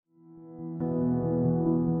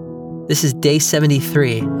This is day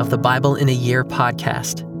 73 of the Bible in a Year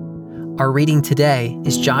podcast. Our reading today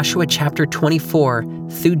is Joshua chapter 24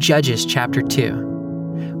 through Judges chapter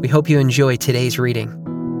 2. We hope you enjoy today's reading.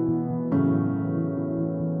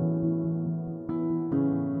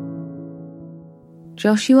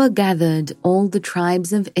 Joshua gathered all the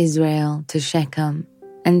tribes of Israel to Shechem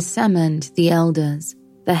and summoned the elders,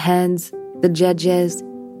 the heads, the judges,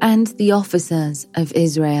 and the officers of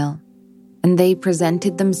Israel. And they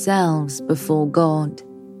presented themselves before God.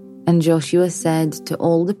 And Joshua said to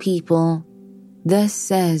all the people, "Thus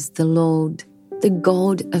says the Lord, the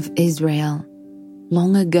God of Israel.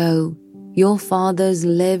 Long ago, your fathers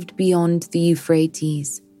lived beyond the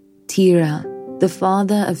Euphrates, Terah, the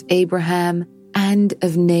father of Abraham and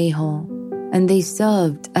of Nahor, and they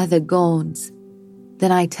served other gods.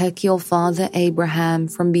 Then I took your father Abraham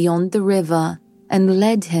from beyond the river and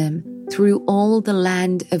led him through all the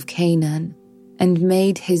land of Canaan, and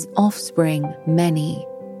made his offspring many.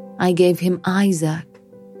 I gave him Isaac,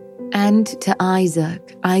 and to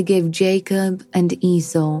Isaac I gave Jacob and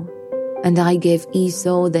Esau, and I gave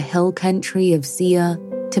Esau the hill country of Seir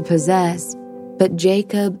to possess, but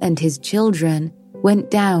Jacob and his children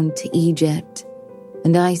went down to Egypt.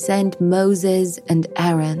 And I sent Moses and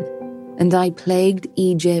Aaron, and I plagued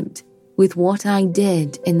Egypt with what I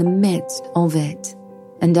did in the midst of it,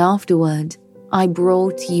 and afterward I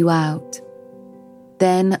brought you out.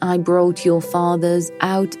 Then I brought your fathers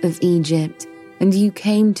out of Egypt, and you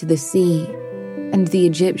came to the sea, and the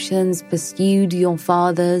Egyptians pursued your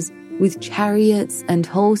fathers with chariots and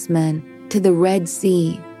horsemen to the Red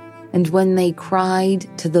Sea. And when they cried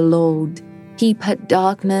to the Lord, he put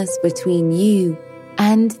darkness between you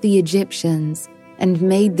and the Egyptians, and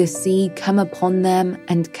made the sea come upon them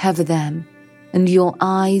and cover them, and your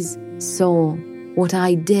eyes saw what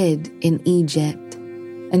I did in Egypt,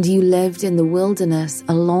 and you lived in the wilderness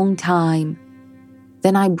a long time.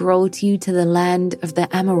 Then I brought you to the land of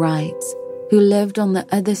the Amorites, who lived on the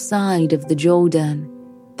other side of the Jordan.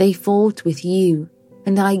 They fought with you,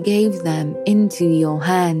 and I gave them into your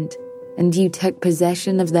hand, and you took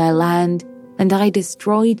possession of their land, and I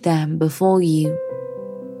destroyed them before you.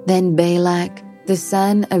 Then Balak, the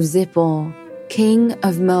son of Zippor, king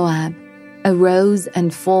of Moab, arose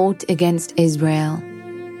and fought against Israel.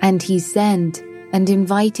 And he sent and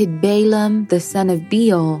invited Balaam, the son of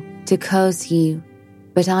Beor, to curse you.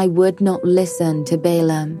 But I would not listen to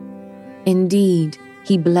Balaam. Indeed,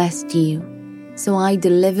 he blessed you. So I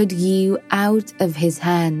delivered you out of his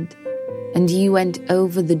hand. And you went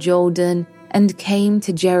over the Jordan and came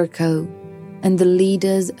to Jericho. And the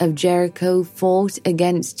leaders of Jericho fought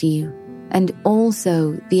against you, and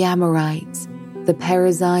also the Amorites, the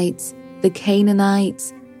Perizzites, the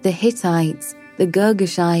Canaanites, the Hittites, the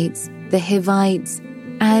Girgashites, the Hivites,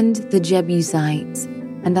 and the Jebusites,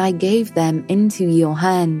 and I gave them into your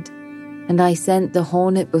hand. And I sent the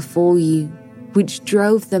hornet before you, which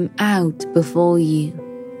drove them out before you,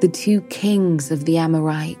 the 2 kings of the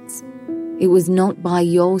Amorites. It was not by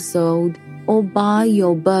your sword or by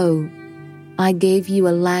your bow. I gave you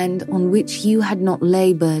a land on which you had not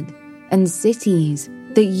labored, and cities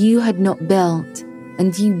that you had not built,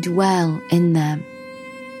 and you dwell in them.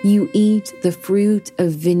 You eat the fruit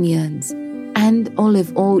of vineyards and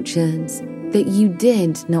olive orchards that you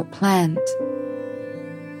did not plant.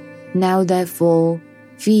 Now therefore,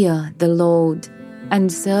 fear the Lord,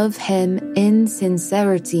 and serve him in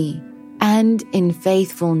sincerity and in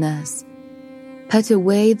faithfulness. Put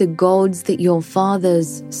away the gods that your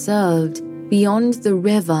fathers served beyond the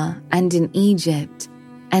river and in Egypt,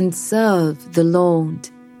 and serve the Lord.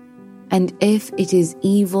 And if it is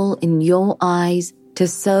evil in your eyes to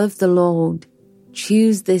serve the Lord,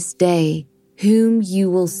 choose this day whom you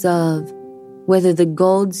will serve, whether the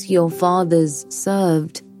gods your fathers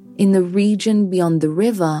served in the region beyond the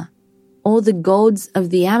river, or the gods of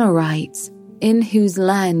the Amorites in whose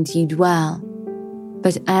land you dwell.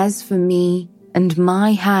 But as for me and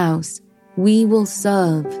my house, we will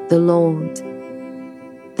serve the Lord."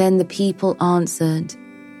 Then the people answered,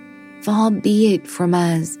 "Far be it from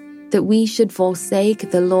us that we should forsake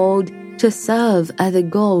the Lord to serve other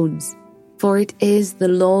gods, for it is the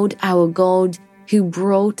Lord our God who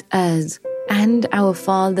brought us and our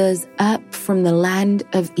fathers up from the land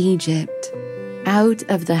of Egypt, out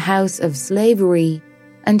of the house of slavery,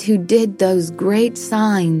 and who did those great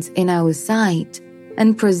signs in our sight,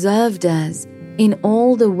 and preserved us in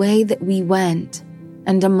all the way that we went,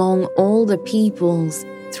 and among all the peoples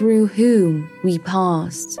through whom we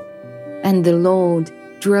passed. And the Lord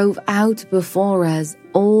drove out before us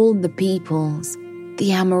all the peoples,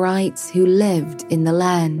 the Amorites who lived in the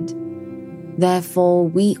land. Therefore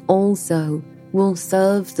we also will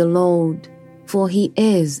serve the Lord, for he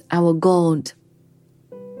is our God."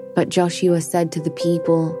 But Joshua said to the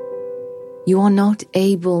people, "You are not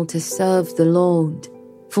able to serve the Lord,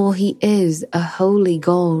 for he is a holy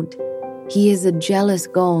God. He is a jealous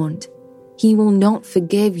God. He will not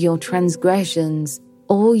forgive your transgressions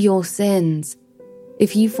or your sins.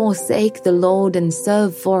 If you forsake the Lord and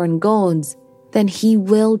serve foreign gods, then he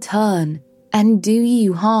will turn and do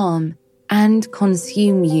you harm and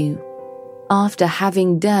consume you, after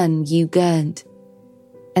having done you good."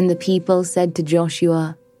 And the people said to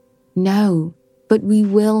Joshua, "No, but we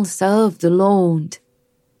will serve the Lord."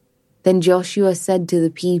 Then Joshua said to the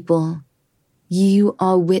people, "You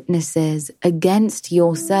are witnesses against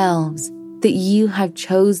yourselves that you have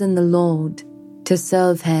chosen the Lord to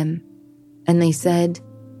serve him." And they said,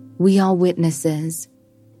 "We are witnesses."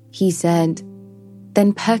 He said,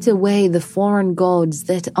 "Then put away the foreign gods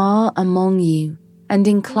that are among you, and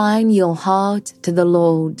incline your heart to the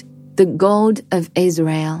Lord, the God of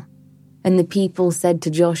Israel." And the people said to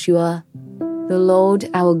Joshua, "The Lord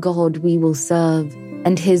our God we will serve,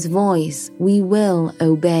 and his voice we will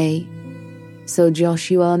obey." So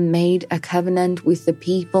Joshua made a covenant with the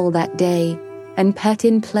people that day, and put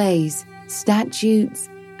in place statutes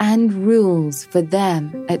and rules for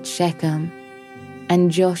them at Shechem. And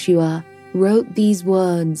Joshua wrote these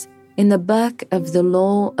words in the book of the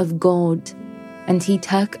law of God, and he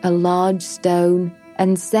took a large stone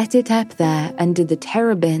and set it up there under the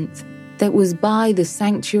terebinth that was by the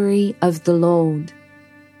sanctuary of the Lord.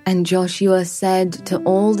 And Joshua said to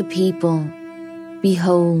all the people,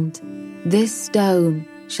 "Behold, this stone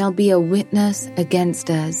shall be a witness against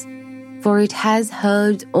us, for it has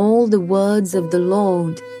heard all the words of the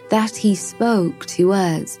Lord that he spoke to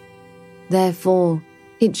us. Therefore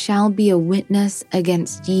it shall be a witness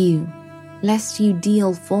against you, lest you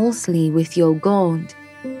deal falsely with your God."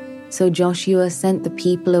 So Joshua sent the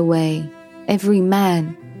people away, every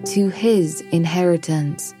man to his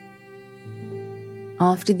inheritance.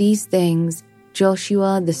 After these things,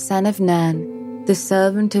 Joshua the son of Nun, the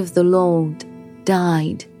servant of the Lord,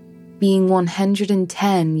 died, being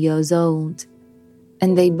 110 years old.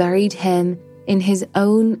 And they buried him in his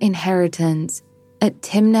own inheritance at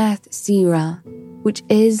Timnath-Serah, which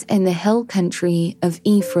is in the hill country of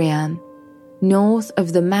Ephraim, north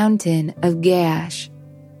of the mountain of Gaash.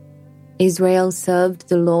 Israel served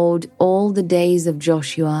the Lord all the days of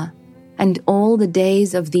Joshua, and all the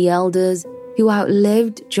days of the elders who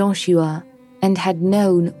outlived Joshua, and had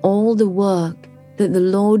known all the work that the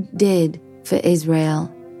Lord did for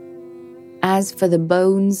Israel. As for the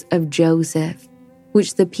bones of Joseph,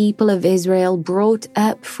 which the people of Israel brought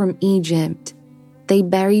up from Egypt, they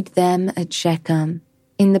buried them at Shechem,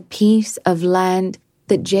 in the piece of land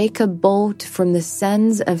that Jacob bought from the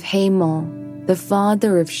sons of Hamor, the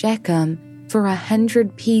father of Shechem, for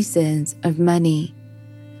 100 pieces of money.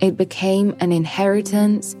 It became an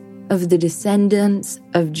inheritance of the descendants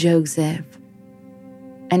of Joseph.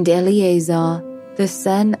 And Eleazar, the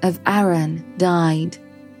son of Aaron, died,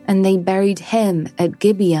 and they buried him at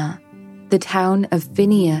Gibeah, the town of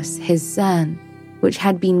Phinehas his son, which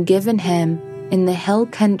had been given him in the hill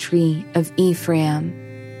country of Ephraim.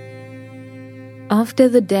 After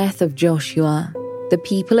the death of Joshua, the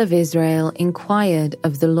people of Israel inquired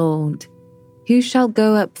of the Lord, "Who shall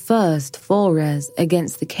go up first for us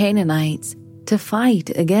against the Canaanites to fight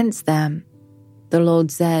against them?" The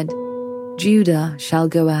Lord said, "Judah shall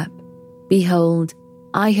go up. Behold,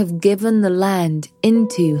 I have given the land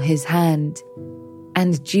into his hand."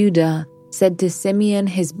 And Judah said to Simeon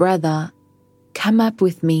his brother, "Come up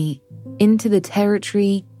with me into the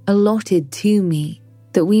territory allotted to me,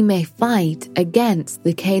 that we may fight against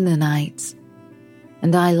the Canaanites.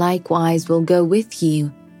 And I likewise will go with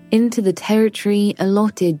you into the territory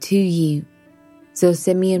allotted to you." So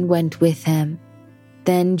Simeon went with him.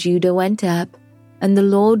 Then Judah went up, and the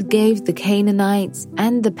Lord gave the Canaanites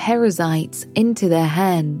and the Perizzites into their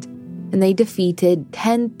hand, and they defeated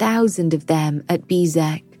 10,000 of them at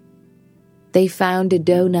Bezek. They found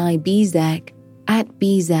Adoni-Bezek at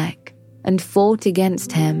Bezek, and fought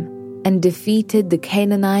against him, and defeated the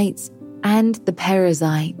Canaanites and the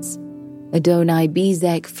Perizzites.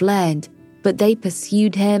 Adoni-Bezek fled, but they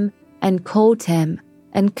pursued him and caught him,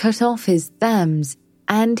 and cut off his thumbs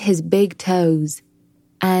and his big toes.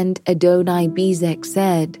 And Adoni-Bezek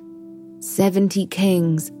said, 70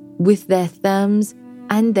 kings with their thumbs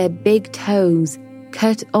and their big toes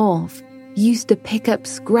cut off used to pick up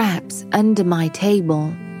scraps under my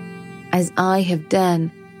table. As I have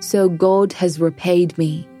done, so God has repaid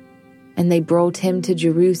me. And they brought him to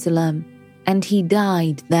Jerusalem, and he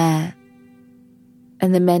died there.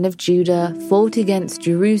 And the men of Judah fought against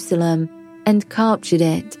Jerusalem and captured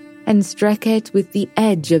it, and struck it with the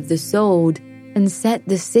edge of the sword, and set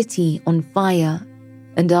the city on fire.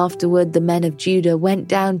 And afterward the men of Judah went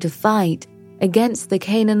down to fight against the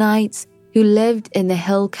Canaanites who lived in the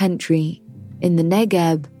hill country, in the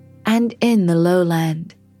Negeb, and in the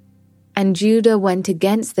lowland. And Judah went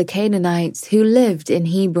against the Canaanites who lived in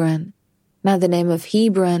Hebron. Now the name of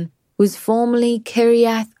Hebron was formerly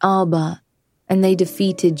Kiriath Arba, and they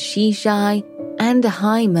defeated Sheshai and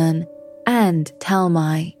Ahiman and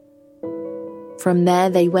Talmai. From there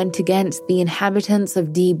they went against the inhabitants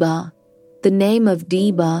of Debir. The name of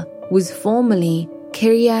Debir was formerly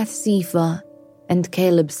Kiriath Sepher, and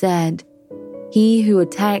Caleb said, "He who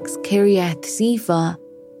attacks Kiriath Sepher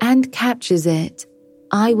and captures it,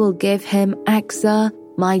 I will give him Achsah,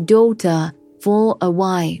 my daughter, for a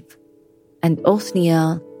wife." And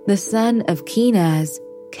Othniel, the son of Kenaz,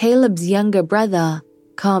 Caleb's younger brother,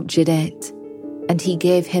 captured it, and he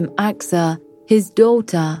gave him Achsah, his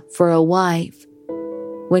daughter, for a wife.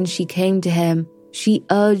 When she came to him, she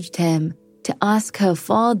urged him to ask her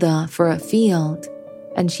father for a field,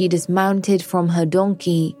 and she dismounted from her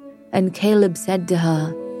donkey, and Caleb said to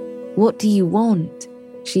her, "What do you want?"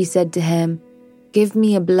 She said to him, "Give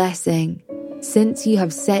me a blessing. Since you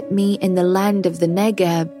have set me in the land of the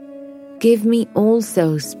Negeb, give me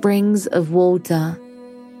also springs of water."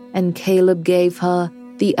 And Caleb gave her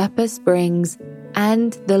the upper springs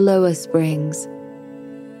and the lower springs.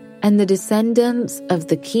 And the descendants of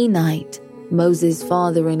the Kenite, Moses'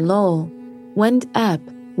 father-in-law, went up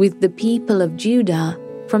with the people of Judah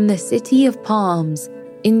from the city of palms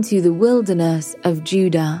into the wilderness of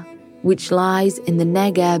Judah, which lies in the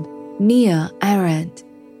Negeb near Arad.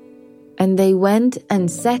 And they went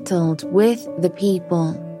and settled with the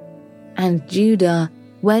people. And Judah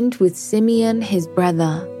went with Simeon his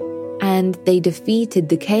brother, and they defeated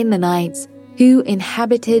the Canaanites who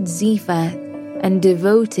inhabited Zephath, and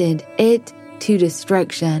devoted it to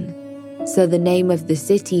destruction. So the name of the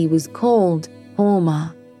city was called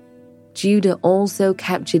Hormah. Judah also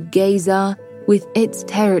captured Gaza with its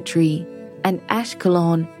territory, and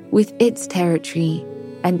Ashkelon with its territory,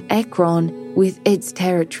 and Ekron with its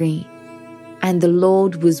territory. And the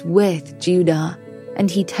Lord was with Judah, and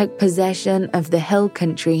he took possession of the hill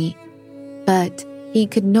country. But he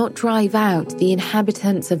could not drive out the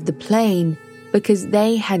inhabitants of the plain, because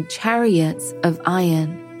they had chariots of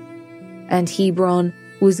iron. And Hebron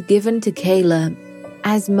was given to Caleb,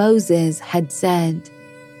 as Moses had said,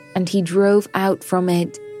 and he drove out from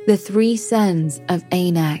it the 3 sons of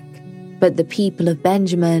Anak. But the people of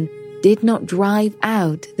Benjamin did not drive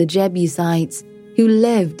out the Jebusites who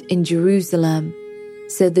lived in Jerusalem.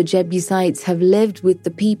 So the Jebusites have lived with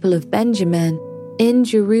the people of Benjamin in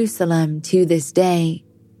Jerusalem to this day.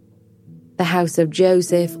 The house of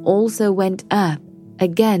Joseph also went up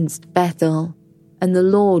against Bethel, and the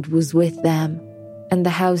Lord was with them. And the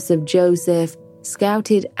house of Joseph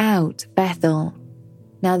scouted out Bethel.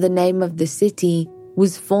 Now the name of the city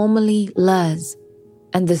was formerly Luz.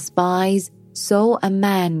 And the spies saw a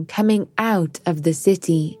man coming out of the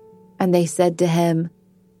city, and they said to him,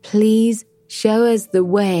 "Please show us the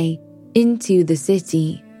way into the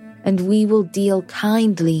city, and we will deal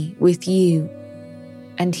kindly with you."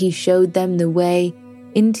 And he showed them the way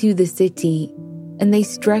into the city, and they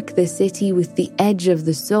struck the city with the edge of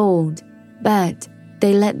the sword, but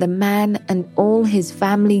they let the man and all his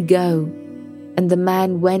family go. And the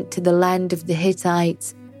man went to the land of the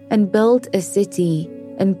Hittites, and built a city,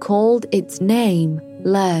 and called its name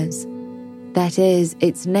Luz. That is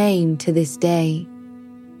its name to this day.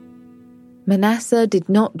 Manasseh did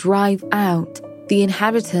not drive out the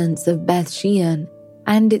inhabitants of Bethshean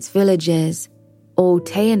and its villages, or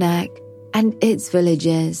Taanach and its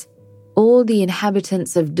villages, or the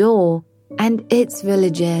inhabitants of Dor and its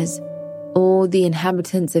villages, or the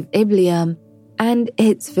inhabitants of Ibleam and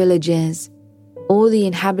its villages, or the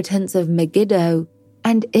inhabitants of Megiddo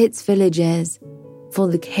and its villages, for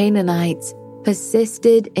the Canaanites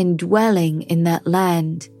persisted in dwelling in that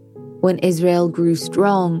land. When Israel grew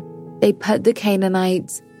strong, they put the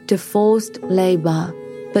Canaanites to forced labor,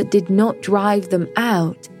 but did not drive them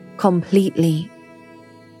out completely.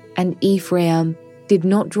 And Ephraim did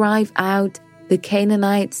not drive out the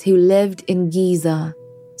Canaanites who lived in Gezer,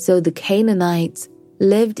 so the Canaanites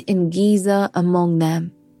lived in Gezer among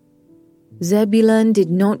them. Zebulun did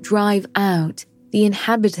not drive out the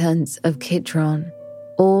inhabitants of Kitron,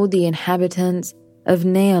 or the inhabitants of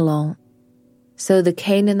Naalol. So the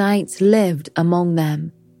Canaanites lived among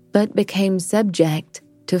them, but became subject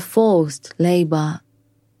to forced labor.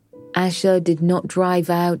 Asher did not drive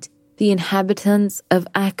out the inhabitants of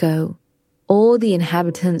Akko, or the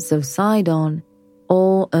inhabitants of Sidon,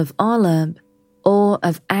 or of Oleb, or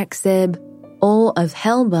of Aksib, or of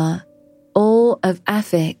Helba, or of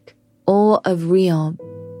Aphik, or of Rehob.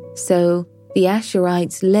 So the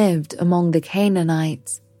Asherites lived among the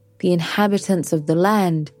Canaanites, the inhabitants of the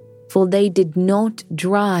land, for they did not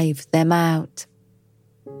drive them out.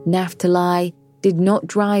 Naphtali did not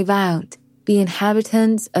drive out the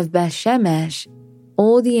inhabitants of Bethshemesh,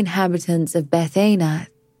 or the inhabitants of Bethanath.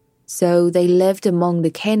 So they lived among the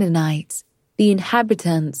Canaanites, the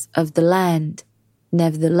inhabitants of the land.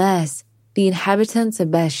 Nevertheless, the inhabitants of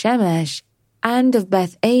Bethshemesh and of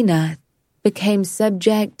Bethanath became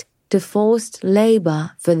subject to forced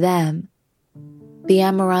labor for them. The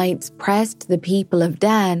Amorites pressed the people of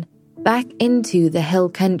Dan back into the hill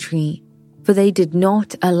country, for they did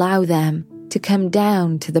not allow them to come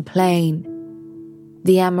down to the plain.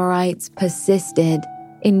 The Amorites persisted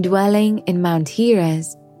in dwelling in Mount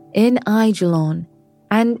Heres, in Aijalon,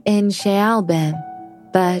 and in Shaalbim,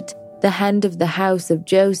 but the hand of the house of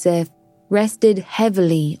Joseph rested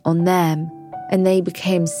heavily on them, and they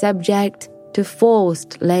became subject to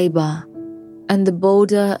forced labor. And the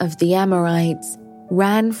border of the Amorites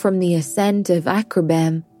ran from the ascent of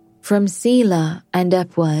Akrabim, from Selah and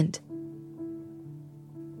upward.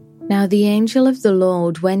 Now the angel of the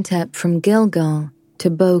Lord went up from Gilgal to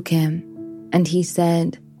Bochim, and he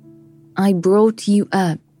said, I brought you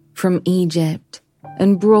up from Egypt,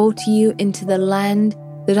 and brought you into the land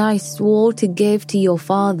that I swore to give to your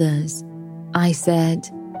fathers. I said,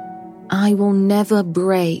 I will never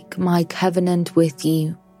break my covenant with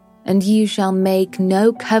you, and you shall make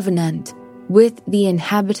no covenant with the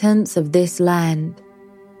inhabitants of this land.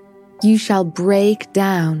 You shall break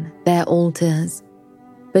down their altars,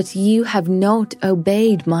 but you have not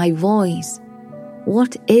obeyed my voice.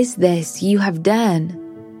 What is this you have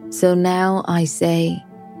done? So now I say,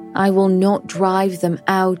 I will not drive them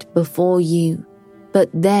out before you, but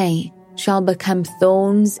they shall become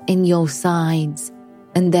thorns in your sides,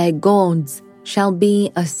 and their gods shall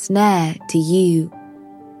be a snare to you.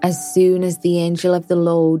 As soon as the angel of the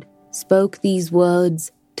Lord spoke these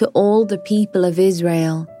words to all the people of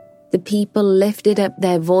Israel, the people lifted up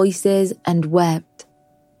their voices and wept,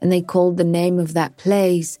 and they called the name of that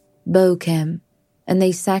place Bochim, and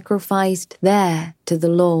they sacrificed there to the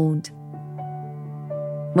Lord.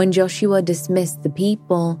 When Joshua dismissed the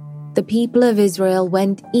people of Israel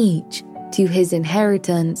went each to his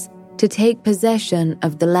inheritance to take possession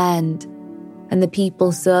of the land. And the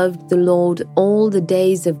people served the Lord all the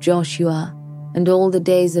days of Joshua, and all the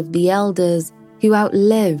days of the elders who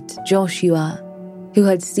outlived Joshua, who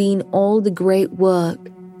had seen all the great work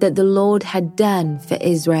that the Lord had done for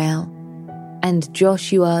Israel. And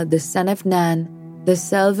Joshua the son of Nun, the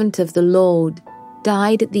servant of the Lord,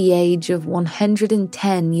 died at the age of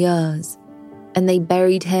 110 years, and they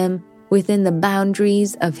buried him within the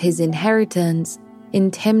boundaries of his inheritance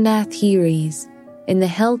in Timnath-Heres, in the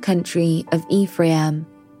hill country of Ephraim,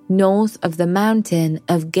 north of the mountain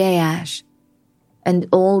of Gaash. And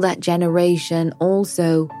all that generation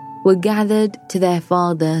also were gathered to their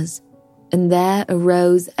fathers, and there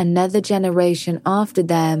arose another generation after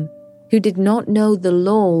them who did not know the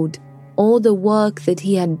Lord or the work that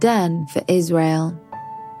he had done for Israel.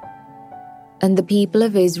 And the people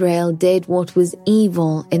of Israel did what was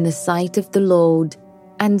evil in the sight of the Lord,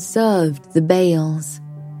 and served the Baals.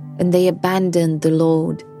 And they abandoned the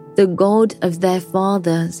Lord, the God of their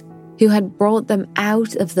fathers, who had brought them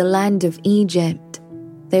out of the land of Egypt.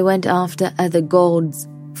 They went after other gods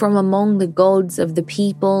from among the gods of the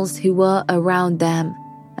peoples who were around them,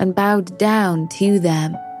 and bowed down to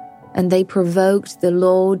them. And they provoked the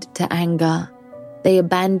Lord to anger. They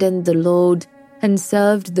abandoned the Lord, and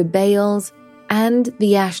served the Baals and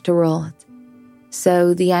the Ashtaroth.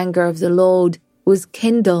 So the anger of the Lord was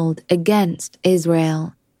kindled against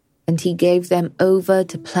Israel, and he gave them over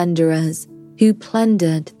to plunderers, who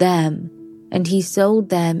plundered them, and he sold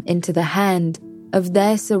them into the hand of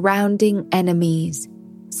their surrounding enemies,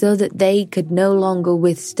 so that they could no longer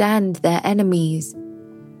withstand their enemies.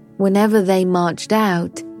 Whenever they marched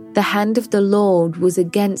out, the hand of the Lord was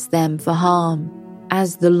against them for harm,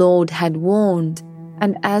 as the Lord had warned,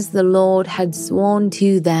 and as the Lord had sworn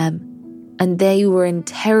to them, and they were in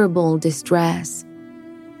terrible distress.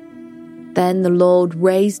 Then the Lord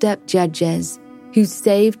raised up judges, who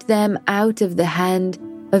saved them out of the hand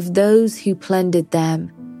of those who plundered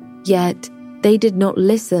them. Yet they did not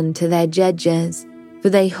listen to their judges, for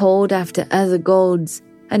they whored after other gods,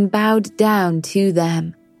 and bowed down to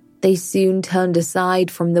them. They soon turned aside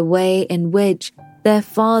from the way in which their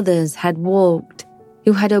fathers had walked,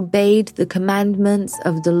 who had obeyed the commandments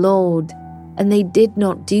of the Lord, and they did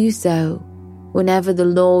not do so. whenever the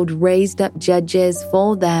Lord raised up judges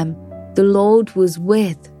for them, the Lord was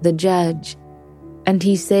with the judge. And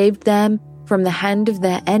he saved them from the hand of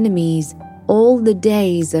their enemies all the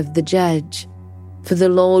days of the judge. For the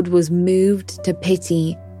Lord was moved to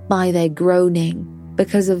pity by their groaning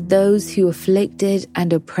because of those who afflicted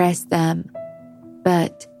and oppressed them.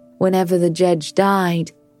 But whenever the judge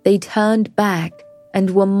died, they turned back and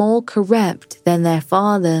were more corrupt than their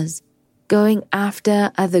fathers, going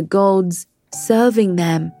after other gods, serving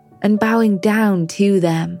them and bowing down to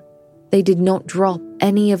them. They did not drop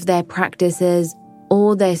any of their practices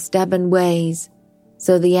or their stubborn ways.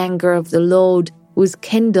 So the anger of the Lord was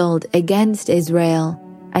kindled against Israel,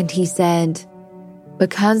 and he said,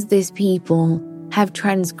 "Because this people have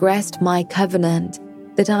transgressed my covenant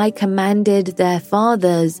that I commanded their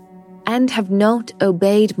fathers, and have not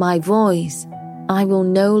obeyed my voice, I will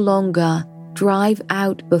no longer drive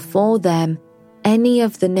out before them any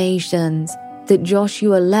of the nations that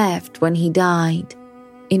Joshua left when he died,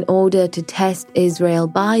 in order to test Israel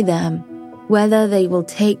by them, whether they will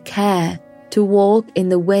take care to walk in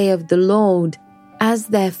the way of the Lord as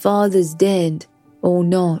their fathers did, or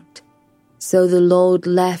not." So the Lord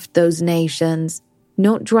left those nations,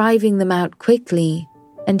 not driving them out quickly,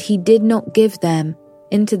 and he did not give them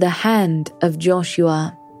into the hand of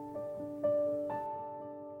Joshua.